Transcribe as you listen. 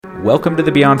Welcome to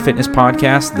the Beyond Fitness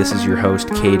Podcast. This is your host,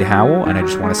 Cade Howell, and I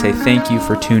just want to say thank you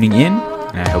for tuning in,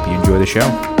 and I hope you enjoy the show.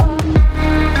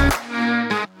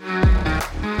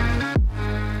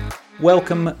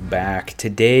 Welcome back.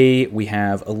 Today we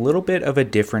have a little bit of a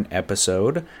different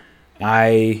episode.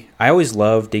 I always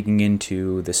love digging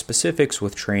into the specifics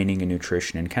with training and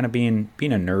nutrition and kind of being a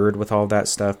nerd with all that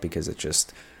stuff because it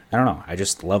just, I don't know, I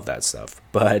just love that stuff.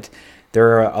 But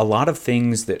there are a lot of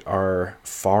things that are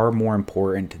far more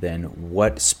important than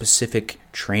what specific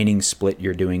training split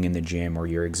you're doing in the gym or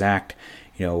your exact,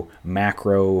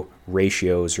 macro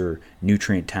ratios or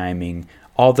nutrient timing.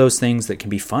 All those things that can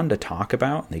be fun to talk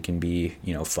about. They can be,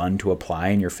 fun to apply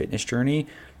in your fitness journey.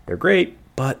 They're great,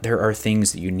 but there are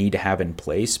things that you need to have in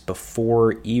place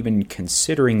before even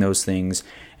considering those things.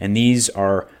 And these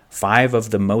are 5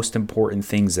 of the most important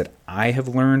things that I have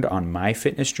learned on my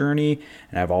fitness journey,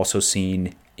 and I've also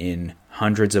seen in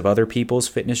hundreds of other people's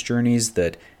fitness journeys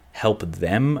that help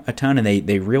them a ton. And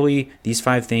they really, these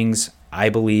 5 things, I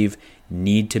believe,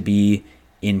 need to be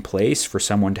in place for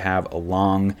someone to have a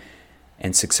long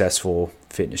and successful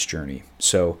fitness journey.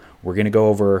 So we're going to go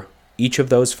over each of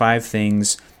those 5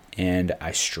 things, and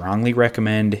I strongly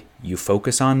recommend you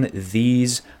focus on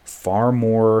these far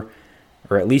more,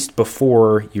 or at least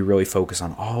before you really focus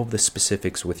on all of the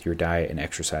specifics with your diet and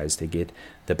exercise to get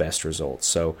the best results.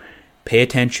 So pay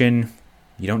attention.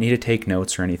 You don't need to take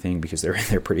notes or anything because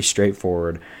they're pretty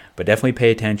straightforward, but definitely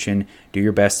pay attention. Do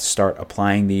your best to start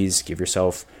applying these. Give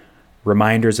yourself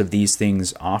reminders of these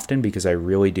things often because I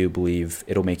really do believe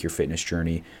it'll make your fitness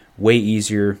journey way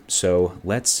easier. So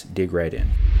let's dig right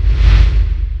in.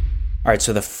 All right,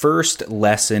 so the first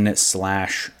lesson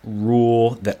 / rule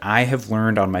that I have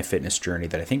learned on my fitness journey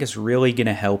that I think is really going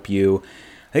to help you,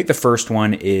 I think the first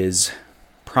one is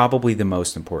probably the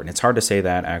most important. It's hard to say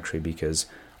that actually because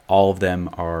all of them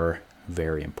are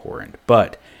very important.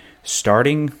 But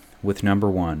starting with number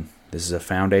 1, this is a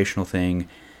foundational thing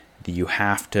that you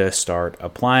have to start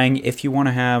applying if you want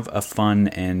to have a fun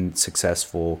and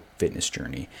successful fitness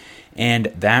journey.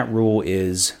 And that rule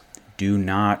is do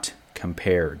not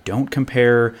compare. Don't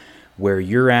compare where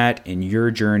you're at in your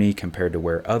journey compared to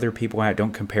where other people are at.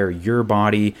 Don't compare your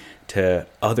body to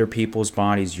other people's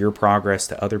bodies, your progress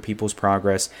to other people's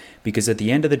progress, because at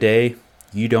the end of the day,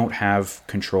 you don't have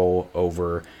control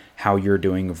over how you're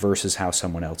doing versus how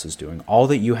someone else is doing. All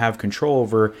that you have control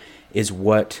over is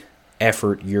what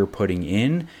effort you're putting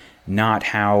in, not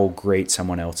how great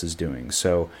someone else is doing.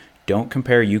 So don't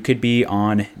compare. You could be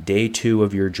on day 2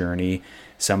 of your journey.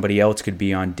 Somebody else could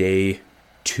be on day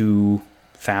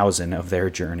 2,000 of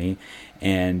their journey,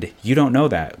 and you don't know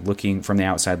that looking from the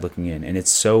outside looking in. And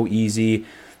it's so easy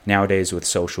nowadays with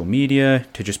social media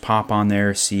to just pop on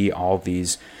there, see all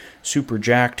these super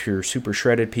jacked or super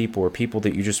shredded people or people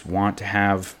that you just want to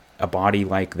have a body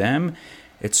like them.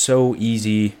 It's so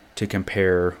easy to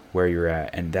compare where you're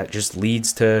at, and that just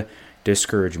leads to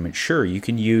discouragement. Sure, you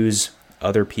can use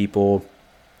other people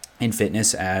in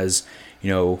fitness as,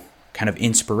 kind of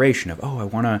inspiration of, I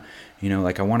want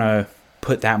to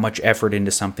put that much effort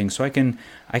into something so I can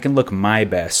look my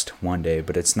best one day.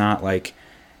 But it's not like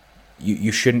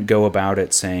you shouldn't go about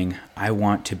it saying, I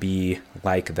want to be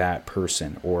like that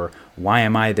person, or why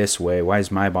am I this way? Why is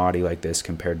my body like this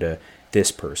compared to this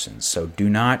person? So do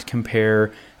not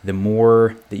compare. The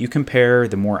more that you compare,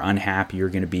 the more unhappy you're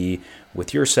going to be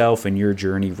with yourself and your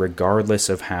journey, regardless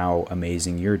of how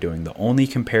amazing you're doing. The only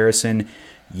comparison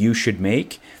you should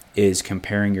make is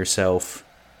comparing yourself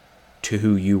to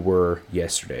who you were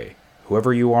yesterday.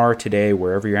 Whoever you are today,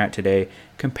 wherever you're at today,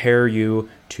 compare you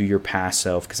to your past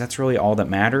self, because that's really all that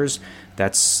matters.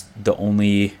 That's the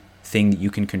only thing that you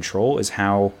can control is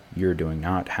how you're doing,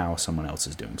 not how someone else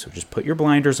is doing. So just put your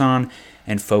blinders on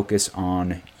and focus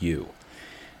on you.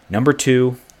 Number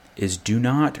 2 is do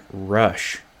not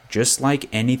rush. Just like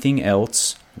anything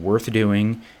else worth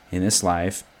doing in this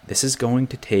life, this is going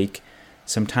to take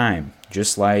some time.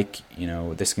 Just like,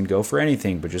 this can go for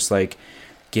anything, but just like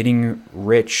getting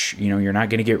rich, you're not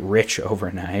going to get rich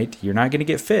overnight. You're not going to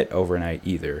get fit overnight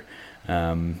either.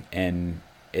 And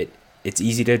it's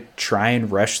easy to try and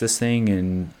rush this thing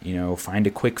and, find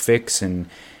a quick fix and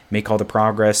make all the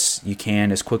progress you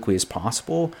can as quickly as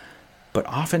possible. But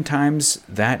oftentimes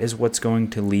that is what's going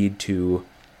to lead to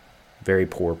very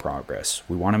poor progress.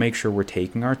 We want to make sure we're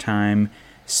taking our time,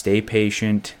 stay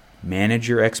patient, manage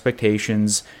your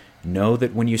expectations. Know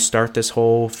that when you start this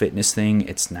whole fitness thing,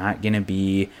 it's not going to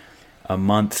be a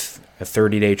month, a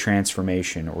 30-day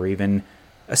transformation, or even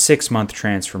a 6-month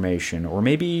transformation, or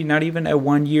maybe not even a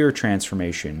 1-year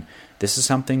transformation. This is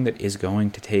something that is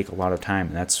going to take a lot of time,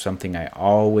 and that's something I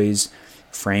always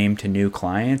frame to new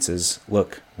clients is,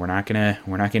 look, we're not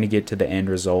gonna get to the end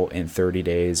result in 30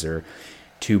 days or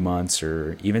 2 months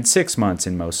or even 6 months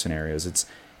in most scenarios.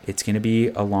 It's going to be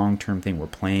a long-term thing. We're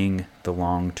playing the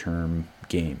long-term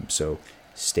game. So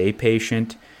stay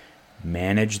patient,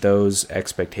 manage those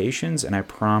expectations, and I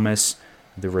promise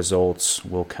the results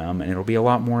will come. And it'll be a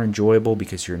lot more enjoyable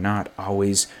because you're not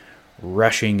always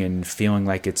rushing and feeling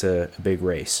like it's a big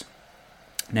race.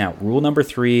 Now, rule number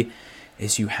 3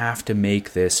 is you have to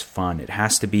make this fun. It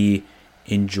has to be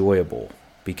enjoyable.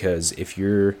 Because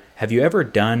have you ever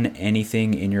done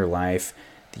anything in your life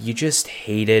that you just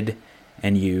hated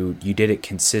and you did it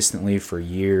consistently for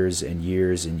years and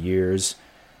years and years?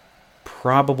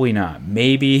 Probably not.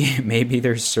 Maybe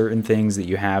there's certain things that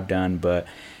you have done, but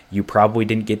you probably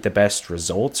didn't get the best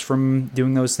results from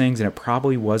doing those things, and it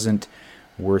probably wasn't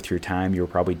worth your time. You were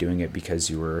probably doing it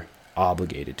because you were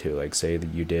obligated to, like say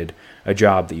that you did a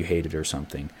job that you hated or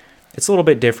something. It's a little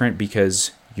bit different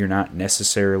because you're not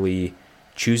necessarily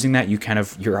choosing that.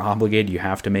 You're obligated. You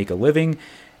have to make a living.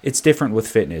 It's different with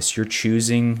fitness. You're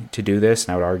choosing to do this,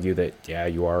 and I would argue that, yeah,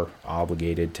 you are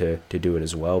obligated to do it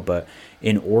as well. But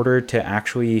in order to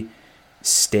actually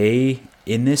stay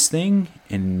in this thing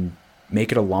and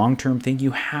make it a long-term thing,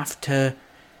 you have to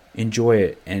enjoy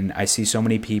it. And I see so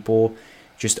many people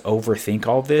just overthink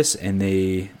all of this, and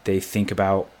they think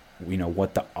about,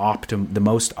 what the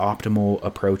most optimal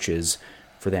approach is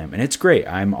for them. And it's great.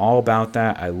 I'm all about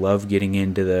that. I love getting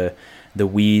into the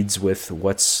weeds with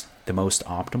what's the most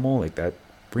optimal. Like, that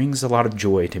brings a lot of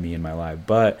joy to me in my life.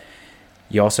 But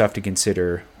you also have to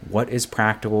consider what is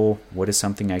practical, what is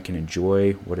something I can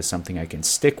enjoy, what is something I can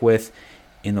stick with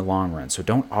in the long run. So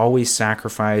don't always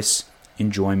sacrifice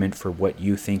enjoyment for what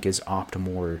you think is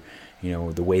optimal or,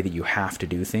 the way that you have to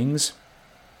do things.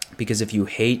 Because if you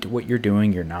hate what you're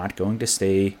doing, you're not going to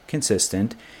stay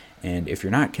consistent. And if you're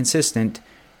not consistent,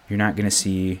 you're not going to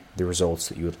see the results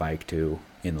that you would like to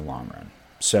in the long run.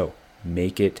 So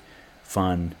make it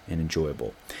fun and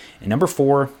enjoyable. And number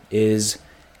 4 is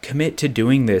commit to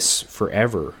doing this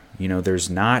forever. There's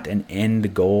not an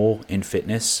end goal in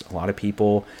fitness. A lot of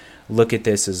people look at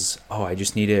this as, I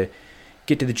just need to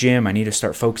get to the gym. I need to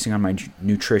start focusing on my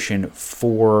nutrition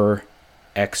for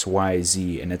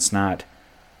XYZ. And it's not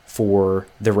for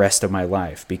the rest of my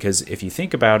life. Because if you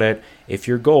think about it, if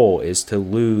your goal is to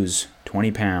lose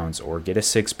 20 pounds or get a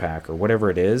 6-pack or whatever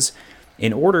it is,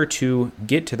 in order to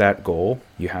get to that goal,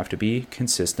 you have to be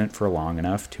consistent for long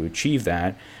enough to achieve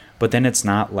that. But then it's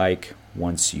not like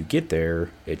once you get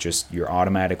there, you're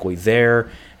automatically there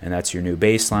and that's your new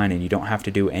baseline and you don't have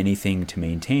to do anything to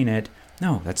maintain it.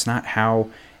 No, that's not how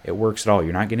it works at all.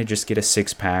 You're not going to just get a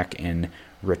 6-pack and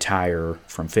retire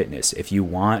from fitness. If you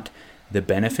want the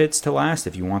benefits to last,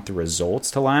 if you want the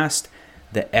results to last,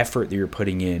 the effort that you're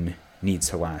putting in needs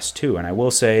to last too. And I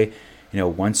will say,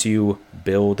 once you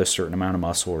build a certain amount of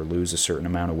muscle or lose a certain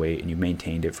amount of weight and you've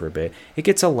maintained it for a bit, it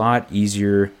gets a lot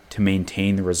easier to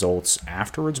maintain the results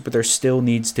afterwards, but there still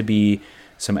needs to be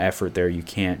some effort there. You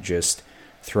can't just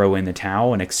throw in the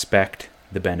towel and expect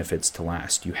the benefits to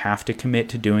last. You have to commit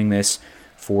to doing this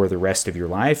for the rest of your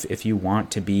life if you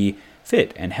want to be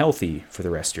fit and healthy for the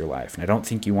rest of your life. And I don't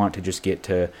think you want to just get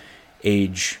to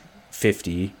age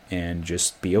 50 and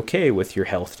just be okay with your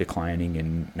health declining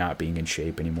and not being in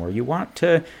shape anymore. You want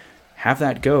to have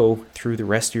that go through the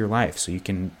rest of your life so you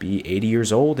can be 80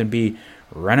 years old and be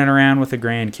running around with the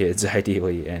grandkids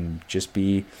ideally and just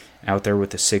be out there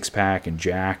with a 6-pack and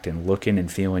jacked and looking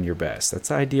and feeling your best. That's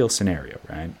the ideal scenario,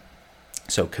 right?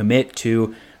 So commit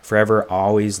to forever.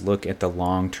 Always look at the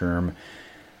long term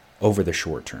over the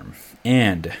short term.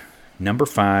 And number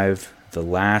 5, the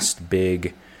last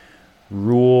big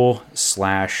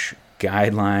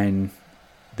rule/guideline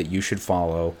that you should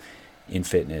follow in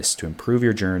fitness to improve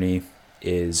your journey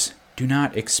is do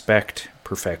not expect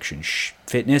perfection.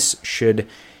 Fitness should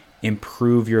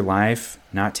improve your life,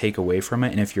 not take away from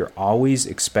it. And if you're always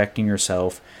expecting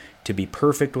yourself to be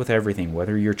perfect with everything,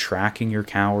 whether you're tracking your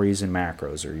calories and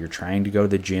macros or you're trying to go to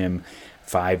the gym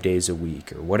 5 days a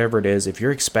week or whatever it is, if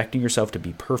you're expecting yourself to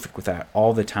be perfect with that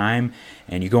all the time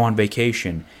and you go on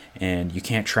vacation and you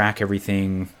can't track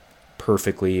everything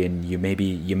perfectly and you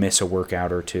miss a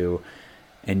workout or two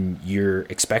and you're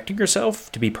expecting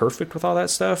yourself to be perfect with all that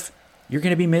stuff, you're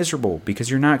going to be miserable because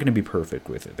you're not going to be perfect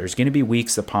with it. There's going to be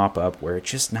weeks that pop up where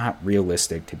it's just not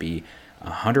realistic to be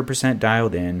 100%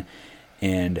 dialed in,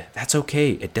 and that's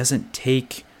okay. It doesn't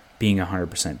take being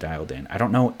 100% dialed in. I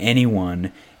don't know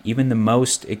anyone, even the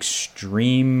most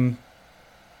extreme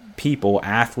people,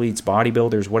 athletes,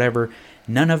 bodybuilders, whatever,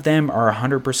 none of them are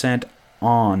 100%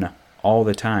 on all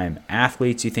the time.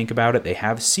 Athletes, you think about it, they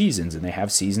have seasons, and they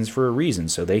have seasons for a reason.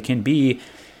 So they can be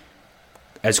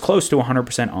as close to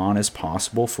 100% on as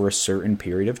possible for a certain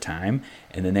period of time,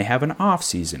 and then they have an off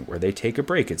season where they take a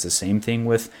break. It's the same thing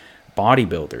with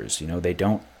bodybuilders. They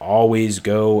don't always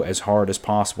go as hard as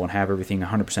possible and have everything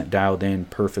 100% dialed in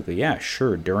perfectly. Yeah,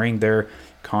 sure, during their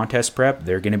contest prep,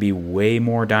 they're going to be way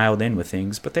more dialed in with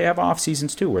things, but they have off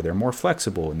seasons too where they're more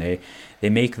flexible, and they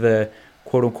make the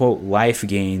quote-unquote life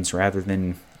gains rather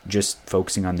than just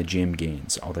focusing on the gym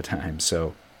gains all the time.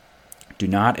 So do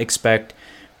not expect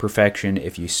perfection.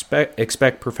 If you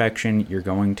expect perfection, you're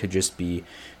going to just be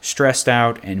stressed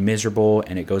out and miserable,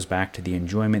 and it goes back to the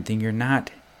enjoyment thing. You're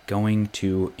not going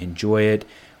to enjoy it,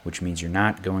 which means you're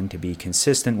not going to be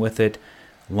consistent with it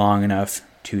long enough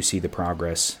to see the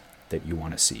progress that you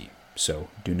want to see. So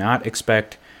do not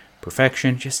expect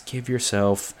perfection. Just give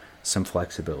yourself some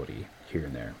flexibility here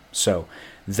and there. So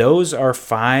those are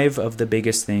 5 of the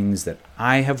biggest things that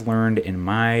I have learned in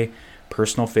my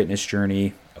personal fitness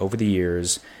journey over the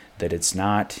years, that it's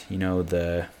not,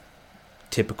 the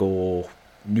typical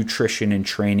nutrition and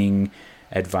training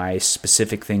advice,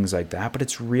 specific things like that, but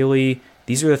it's really,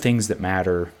 these are the things that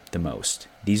matter the most.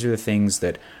 These are the things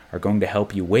that are going to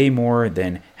help you way more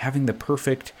than having the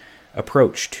perfect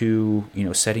approach to,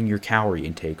 setting your calorie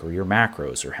intake or your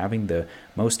macros, or having the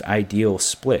most ideal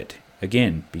split.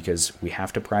 Again, because we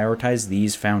have to prioritize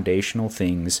these foundational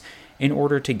things in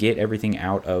order to get everything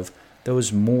out of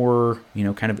those more,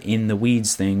 kind of in the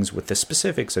weeds things with the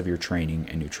specifics of your training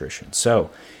and nutrition. So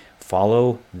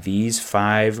follow these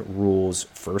 5 rules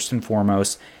first and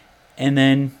foremost, and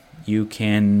then you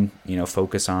can,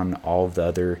 focus on all of the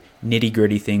other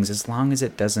nitty-gritty things as long as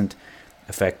it doesn't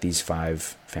affect these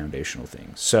 5 foundational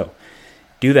things. So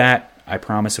do that. I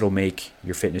promise it'll make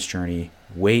your fitness journey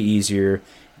way easier,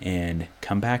 and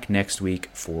come back next week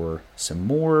for some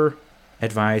more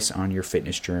advice on your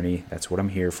fitness journey. That's what I'm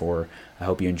here for. I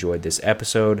hope you enjoyed this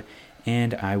episode,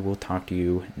 and I will talk to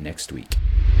you next week.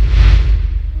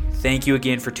 Thank you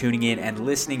again for tuning in and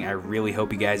listening. I really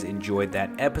hope you guys enjoyed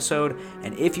that episode.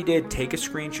 And if you did, take a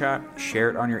screenshot, share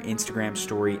it on your Instagram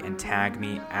story, and tag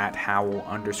me at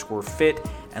Howell_fit,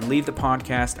 and leave the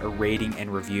podcast a rating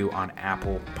and review on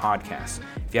Apple Podcasts.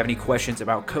 If you have any questions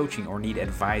about coaching or need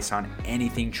advice on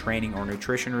anything training or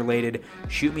nutrition related,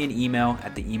 shoot me an email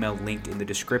at the email linked in the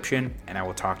description, and I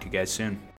will talk to you guys soon.